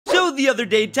So the other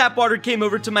day, TAPWATER came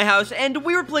over to my house and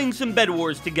we were playing some Bed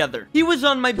Wars together. He was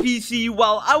on my PC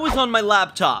while I was on my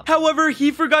laptop. However, he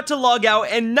forgot to log out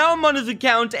and now I'm on his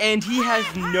account and he has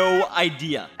no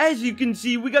idea. As you can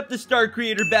see, we got the Star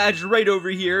Creator badge right over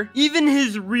here. Even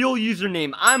his real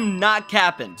username, I'm not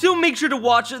capping. So make sure to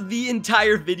watch the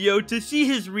entire video to see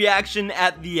his reaction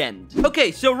at the end.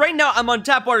 Okay, so right now I'm on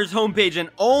TAPWATER'S homepage and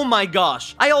oh my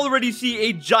gosh, I already see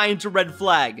a giant red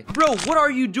flag. Bro, what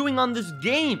are you doing on this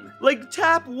game? Like,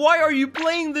 Tap, why are you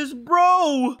playing this,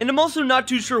 bro? And I'm also not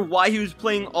too sure why he was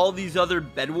playing all these other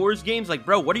Bed Wars games. Like,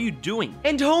 bro, what are you doing?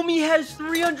 And homie has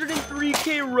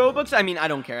 303k Robux. I mean, I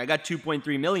don't care. I got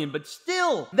 2.3 million, but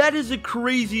still, that is a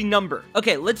crazy number.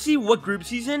 Okay, let's see what groups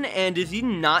he's in. And is he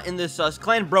not in the sus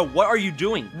clan? Bro, what are you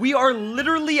doing? We are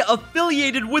literally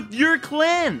affiliated with your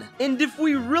clan. And if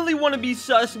we really want to be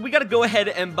sus, we got to go ahead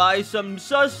and buy some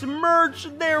sus merch.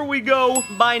 There we go.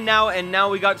 Buy now, and now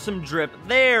we got some drip.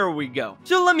 There we go.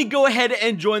 So let me go ahead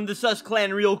and join the sus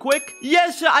clan real quick.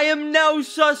 Yes, I am now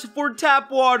sus for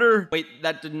TAPWATER. Wait,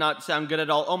 that did not sound good at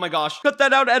all. Oh my gosh. Cut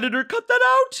that out, editor. Cut that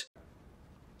out.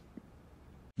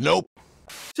 Nope.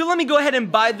 So let me go ahead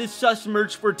and buy this sus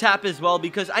merch for Tap as well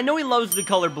because I know he loves the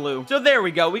color blue. So there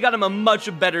we go. We got him a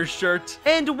much better shirt.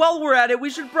 And while we're at it, we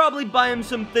should probably buy him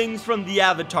some things from the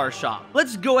avatar shop.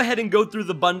 Let's go ahead and go through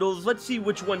the bundles. Let's see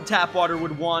which one TAPWATER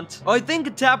would want. Oh, I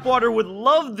think TAPWATER would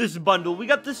love this bundle. We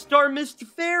got the Star Mist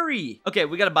Fairy. Okay,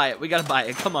 we gotta buy it. We gotta buy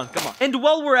it. Come on, come on. And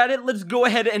while we're at it, let's go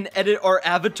ahead and edit our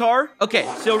avatar. Okay,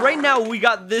 so right now we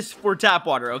got this for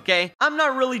TAPWATER, okay? I'm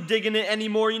not really digging it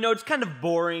anymore. You know, it's kind of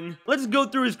boring. Let's go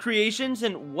through his creations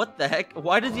and what the heck?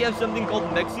 Why does he have something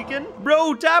called Mexican?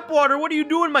 Bro, TAPWATER, what are you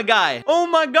doing, my guy? Oh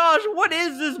my gosh, what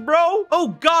is this, bro?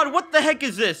 Oh god, what the heck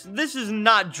is this? This is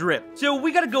not drip. So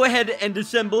we gotta go ahead and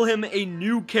assemble him a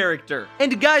new character.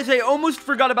 And guys, I almost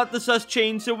forgot about the sus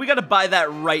chain, so we gotta buy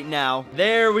that right now.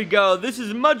 There we go. This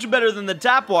is much better than the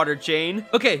TAPWATER chain.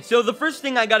 Okay, so the first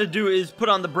thing I gotta do is put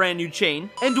on the brand new chain.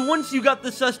 And once you got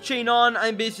the sus chain on,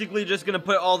 I'm basically just gonna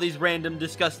put all these random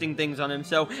disgusting things on him.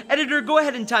 So editor, go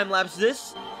ahead and time-lapse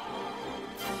this.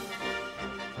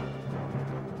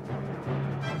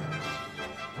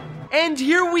 And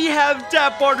here we have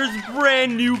TAPWATER'S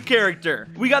brand new character.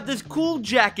 We got this cool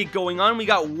jacket going on. We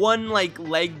got one, like,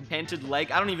 painted leg.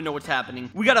 I don't even know what's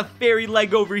happening. We got a fairy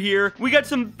leg over here. We got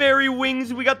some fairy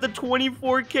wings. We got the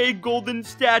 24k golden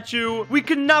statue. We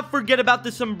could not forget about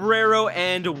the sombrero,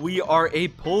 and we are a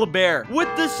polar bear.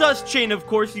 With the sus chain, of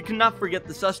course, you cannot forget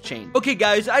the sus chain. Okay,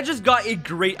 guys, I just got a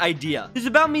great idea. This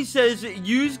About Me says,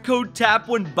 use code TAP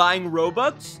when buying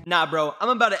Robux. Nah, bro, I'm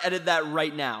about to edit that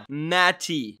right now.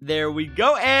 Matty. There we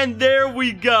go, and there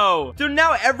we go. So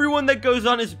now everyone that goes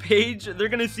on his page, they're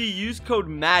gonna see use code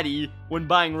Matty when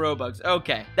buying Robux.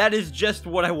 Okay, that is just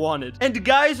what I wanted. And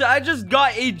guys, I just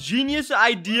got a genius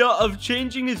idea of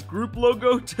changing his group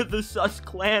logo to the sus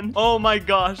clan. Oh my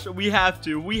gosh, we have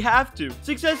to.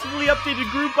 Successfully updated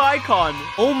group icon.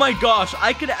 Oh my gosh,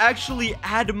 I could actually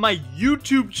add my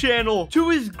YouTube channel to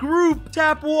his group.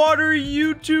 TAPWATER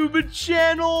YouTube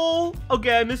channel.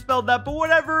 Okay, I misspelled that, but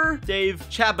whatever. Dave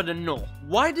Chabadano.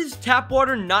 Why does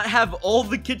TAPWATER not have all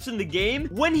the kits in the game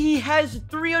when he has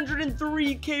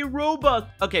 303k Robux?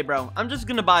 Okay, bro, I'm just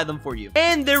gonna buy them for you.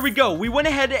 And there we go. We went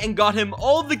ahead and got him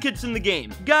all the kits in the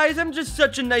game. Guys, I'm just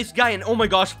such a nice guy. And oh my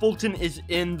gosh, Fulton is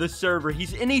in the server.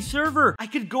 He's in a server. I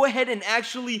could go ahead and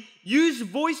actually use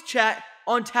voice chat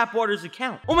on TAPWATER'S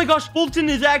account. Oh my gosh, Fulton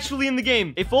is actually in the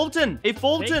game. Hey, Fulton. Hey,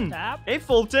 Fulton. Hey,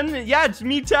 Fulton. Yeah, it's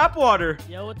me, TAPWATER.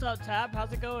 Yo, what's up, Tap?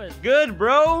 How's it going? Good,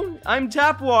 bro. I'm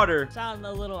TAPWATER. Sound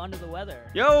a little under the weather.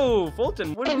 Yo,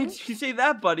 Fulton. What did you say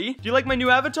that, buddy? Do you like my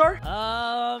new avatar?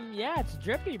 Yeah, it's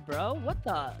drippy, bro. What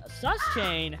the? Sus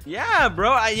chain? Yeah,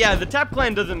 bro. Yeah, the Tap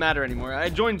clan doesn't matter anymore. I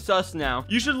joined sus now.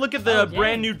 You should look at the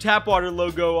brand new TAPWATER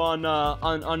logo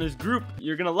on his group.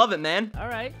 You're gonna love it, man. All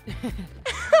right.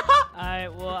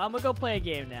 Alright, well, I'm gonna go play a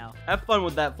game now. Have fun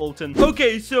with that, Fulton.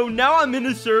 Okay, so now I'm in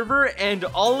a server, and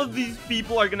all of these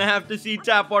people are gonna have to see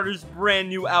TAPWATER'S brand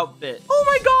new outfit. Oh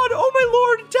my god! Oh my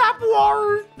lord!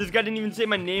 TAPWATER! This guy didn't even say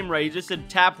my name right. He just said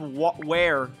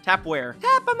TAPWATER. TAPWATER.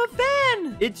 Tap, I'm a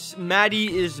fan! It's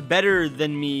Matty is better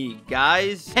than me,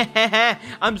 guys.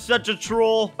 I'm such a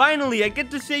troll. Finally, I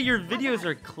get to say your videos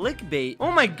are clickbait.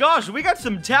 Oh my gosh, we got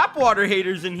some TAPWATER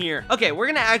haters in here. Okay, we're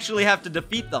gonna actually have to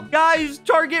defeat them. Guys,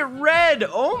 target red red.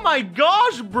 Oh my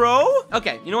gosh, bro.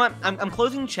 Okay, you know what? I'm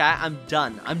closing chat. I'm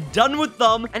done. I'm done with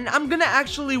them. And I'm gonna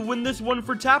actually win this one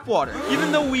for Tapwater.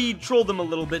 Even though we trolled them a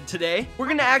little bit today, we're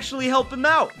gonna actually help him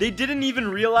out. They didn't even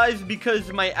realize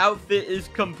because my outfit is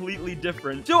completely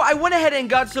different. So I went ahead and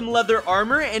got some leather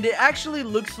armor, and it actually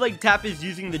looks like Tap is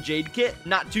using the Jade kit.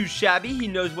 Not too shabby. He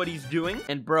knows what he's doing.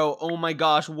 And bro, oh my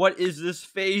gosh, what is this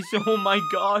face? Oh my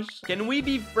gosh. Can we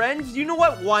be friends? You know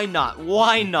what? Why not?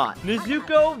 Why not?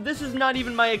 Nezuko, this is not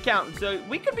even my account, so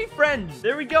we could be friends.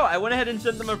 There we go. I went ahead and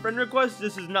sent them a friend request.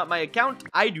 This is not my account.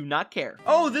 I do not care.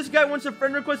 Oh, this guy wants a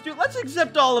friend request too. Let's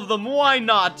accept all of them. Why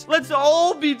not? Let's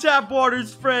all be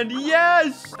Tapwater's friend.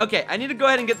 Yes. Okay, I need to go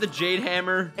ahead and get the Jade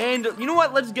hammer. And you know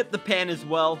what? Let's get the pan as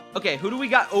well. Okay, who do we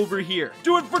got over here?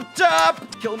 Do it for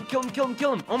Tap. Kill him, kill him, kill him,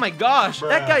 kill him. Oh my gosh. Bruh.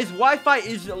 That guy's Wi-Fi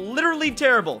is literally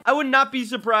terrible. I would not be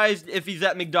surprised if he's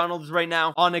at McDonald's right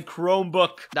now on a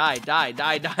Chromebook. Die, die,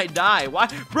 die, die, die. Why?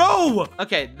 Bro!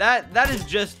 Okay, that is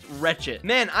just wretched.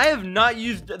 Man, I have not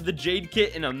used the Jade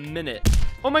kit in a minute.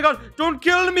 Oh my god, don't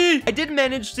kill me! I did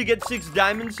manage to get 6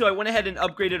 diamonds, so I went ahead and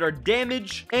upgraded our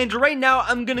damage. And right now,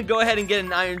 I'm gonna go ahead and get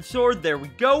an iron sword. There we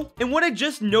go. And what I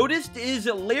just noticed is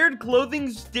layered clothing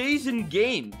stays in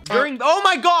game during... Oh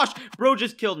my gosh! Bro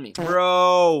just killed me.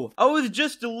 Bro. I was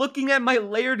just looking at my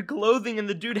layered clothing and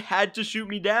the dude had to shoot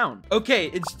me down. Okay,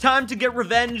 it's time to get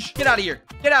revenge. Get out of here.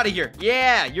 Get out of here.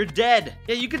 Yeah, you're dead.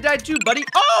 Yeah, you could die too, buddy.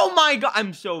 Oh my god.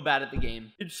 I'm so bad at the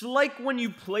game. It's like when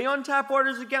you play on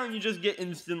Tapwater's account, you just get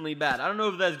instantly bad. I don't know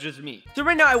if that's just me. So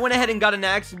right now I went ahead and got an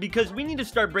axe because we need to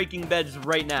start breaking beds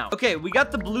right now. Okay, we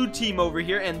got the blue team over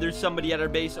here and there's somebody at our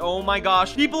base. Oh my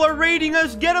gosh. People are raiding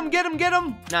us. Get him, get him, get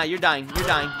him. Nah, you're dying. You're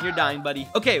dying. You're dying, buddy.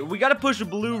 Okay, we got to push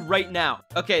blue right now.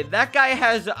 Okay, that guy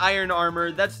has iron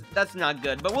armor. That's not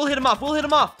good, but we'll hit him off. We'll hit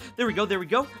him off. There we go. There we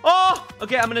go. Oh,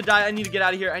 okay. I'm going to die. I need to get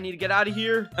out of here. I need to get out of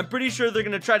here. I'm pretty sure they're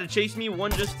going to try to chase me.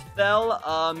 One just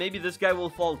fell. Maybe this guy will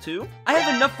fall too. I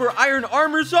have enough for iron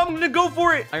armor, so I'm going to go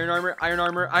for it. Iron armor, iron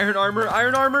armor, iron armor,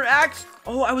 iron armor, axe.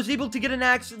 Oh, I was able to get an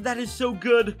axe. That is so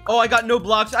good. Oh, I got no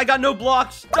blocks. I got no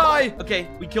blocks. Die. Okay,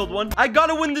 we killed one. I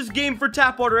gotta win this game for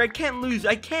Tapwater. I can't lose.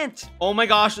 I can't. Oh my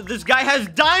gosh, this guy has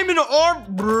diamond armor.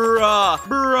 Bruh.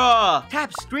 Bruh.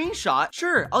 Tap screenshot.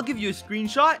 Sure, I'll give you a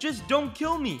screenshot. Just don't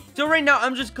kill me. So right now,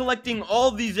 I'm just collecting all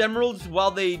these emeralds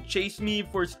while they chase me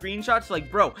for screenshots.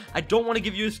 Like, bro, I don't want to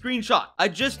give you a screenshot. I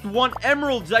just want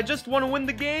emeralds. I just want to win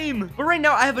the game. But right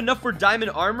now, I have enough for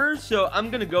diamond armor, so I'm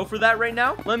gonna go for that right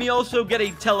now. Let me also get a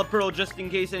telepearl just in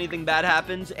case anything bad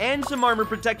happens and some armor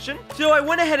protection. So I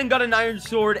went ahead and got an iron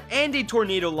sword and a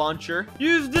tornado launcher.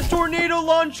 Use the tornado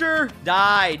launcher.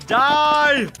 Die,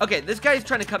 die. Okay, this guy is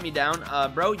trying to cut me down.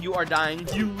 Bro, you are dying.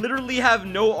 You literally have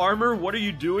no armor. What are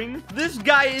you doing? This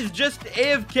guy is just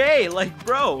AFK, like,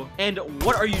 bro. And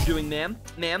what are you doing, ma'am?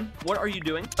 Ma'am, what are you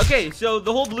doing? Okay, so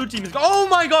the whole blue team is... Oh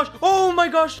my gosh. Oh my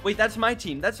gosh. Wait, that's my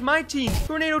team. That's my team.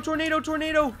 Tornado, tornado,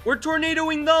 tornado. We're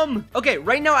tornadoing them. Okay,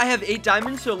 right now I have 8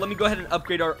 diamonds, so let me go ahead and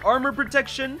upgrade our armor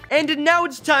protection. And now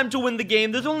it's time to win the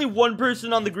game. There's only one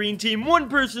person on the green team, one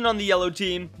person on the yellow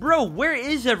team. Bro, where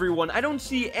is everyone? I don't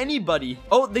see anybody.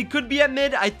 Oh, they could be at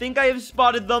mid. I think I have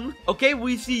spotted them. Okay,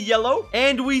 we see yellow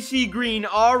and we see green.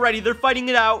 Alrighty, they're fighting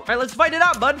it out. All right, let's fight it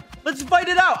out, bud. Let's fight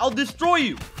it out. I'll destroy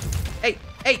you. Hey,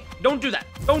 hey, don't do that.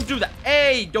 Don't do that.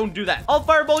 Hey, don't do that. I'll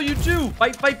fireball you too.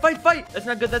 Fight, fight, fight, fight. That's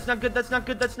not good. That's not good. That's not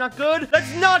good. That's not good.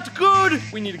 That's not good.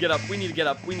 We need to get up. We need to get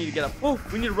up. We need to get up. Oh,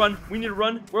 we need to run. We need to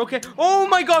run. We're okay. Oh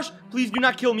my gosh. Please do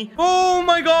not kill me. Oh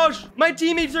my gosh. My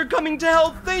teammates are coming to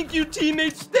help. Thank you,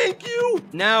 teammates. Thank you.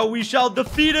 Now we shall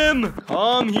defeat him.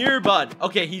 Come here, bud.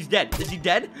 Okay, he's dead. Is he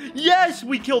dead? Yes,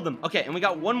 we killed him. Okay, and we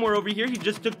got one more over here. He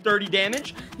just took 30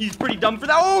 damage. He's pretty dumb for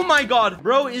that. Oh my god.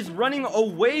 Bro is running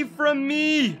away from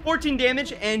me. 14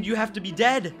 damage. And you have to be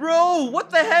dead. Bro, what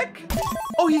the heck?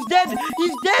 Oh, he's dead.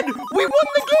 He's dead. We won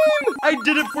the game. I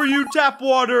did it for you,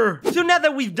 Tapwater. So now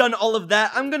that we've done all of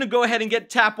that, I'm gonna go ahead and get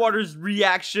Tapwater's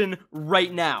reaction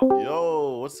right now.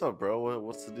 Yo, what's up, bro?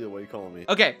 What's the deal? Why are you calling me?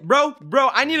 Okay, bro,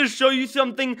 I need to show you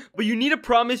something, but you need to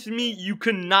promise me you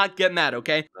cannot get mad,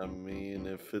 okay? I mean,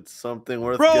 if it's something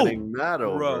worth getting mad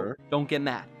over. Bro, don't get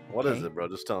mad. What is it, bro?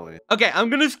 Just tell me. Okay, I'm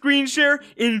gonna screen share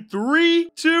in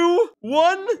 3, 2,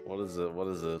 1. What is it? What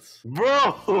is this?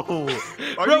 Bro!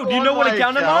 Bro, do you know what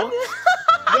account I'm on?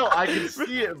 No, I can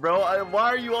see it, bro. Why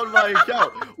are you on my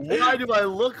account? Why do I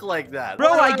look like that? Bro,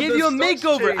 Why do I have gave the you a sus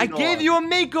makeover. I chain gave on? you a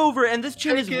makeover, and this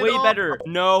chain is Take it way off. better.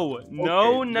 No. Okay,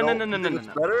 No. you think it's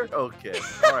better? Okay.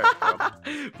 All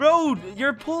right, Bro, you're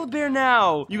a polar bear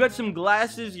now. You got some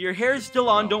glasses. Your hair is still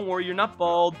on. Don't worry, you're not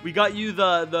bald. We got you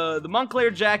the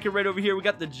Montclair jacket right over here. We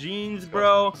got the jeans,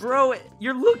 bro. Bro,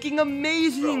 you're looking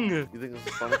amazing. Bro, you think this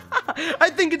is funny? I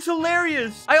think it's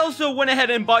hilarious. I also went ahead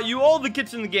and bought you all the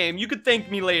kits in the game. You could thank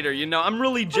me later, you know. I'm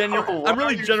really genuine. I'm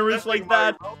really generous like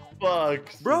that.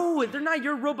 Robux? Bro, they're not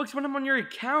your Robux when I'm on your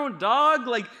account, dog.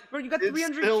 Like, bro, you got It's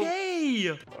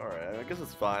 300K. Alright, I guess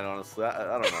it's fine, honestly.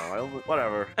 I don't know.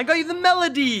 Whatever. I got you the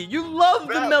melody. You love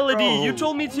the melody. Bro, You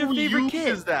told me it's your who favorite kit.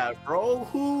 uses that, bro?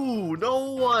 Who? No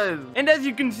one. And as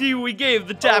you can see, we gave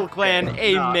the Tap Okay. Clan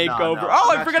a No, makeover. no, Oh,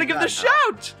 I'm I forgot to actually give the mad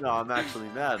shout. No, I'm actually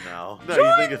mad now. No, Join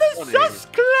you think it's the funny. Sus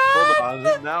Clan. Hold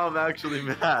on. Now I'm actually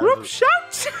mad. Group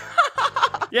shout.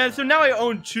 Yeah, so now I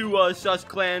own 2 Sus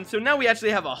Clans. So now we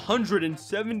actually have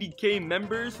 170K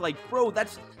members. Like, bro,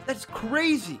 that's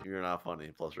crazy. You're not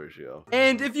funny, plus ratio.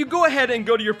 And if you go ahead and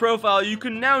go to your profile, you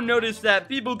can now notice that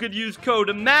people could use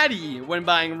code Matty when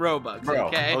buying Robux, Bro,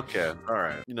 okay? okay,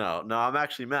 alright. No, I'm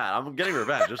actually mad. I'm getting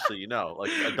revenge, just so you know.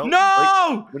 Like, I don't.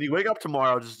 No! Like, when you wake up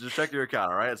tomorrow, just check your account,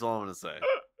 alright? That's all I'm gonna say.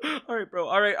 All right, bro.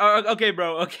 All right. Okay,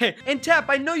 bro. Okay. And Tap,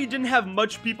 I know you didn't have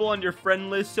much people on your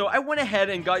friend list, so I went ahead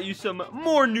and got you some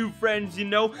more new friends, you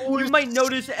know. You might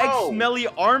notice X-Melly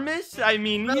Armis. I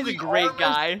mean, he's a great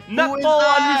guy.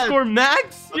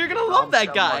 Nutball_Max. You're gonna love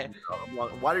that guy.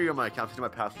 Why are you on my account? See my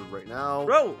password right now.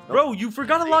 Bro, you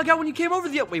forgot to log out when you came over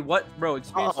the... Wait, what? Bro,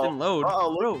 experience didn't load.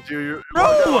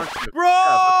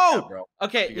 Bro!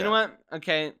 Okay, you know what?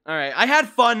 Okay, all right. I had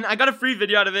fun. I got a free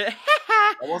video out of it.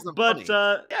 That wasn't But,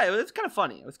 funny. yeah, it was kind of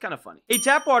funny. It was kind of funny. Hey,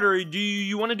 Tapwater, do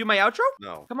you want to do my outro?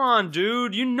 No. Come on,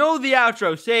 dude. You know the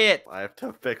outro. Say it. I have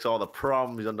to fix all the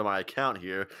problems under my account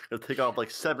here. It'll take off like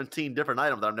 17 different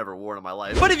items that I've never worn in my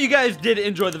life. But if you guys did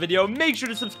enjoy the video, make sure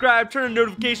to subscribe, turn on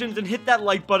notifications, and hit that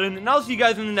like button. And I'll see you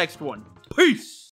guys in the next one. Peace!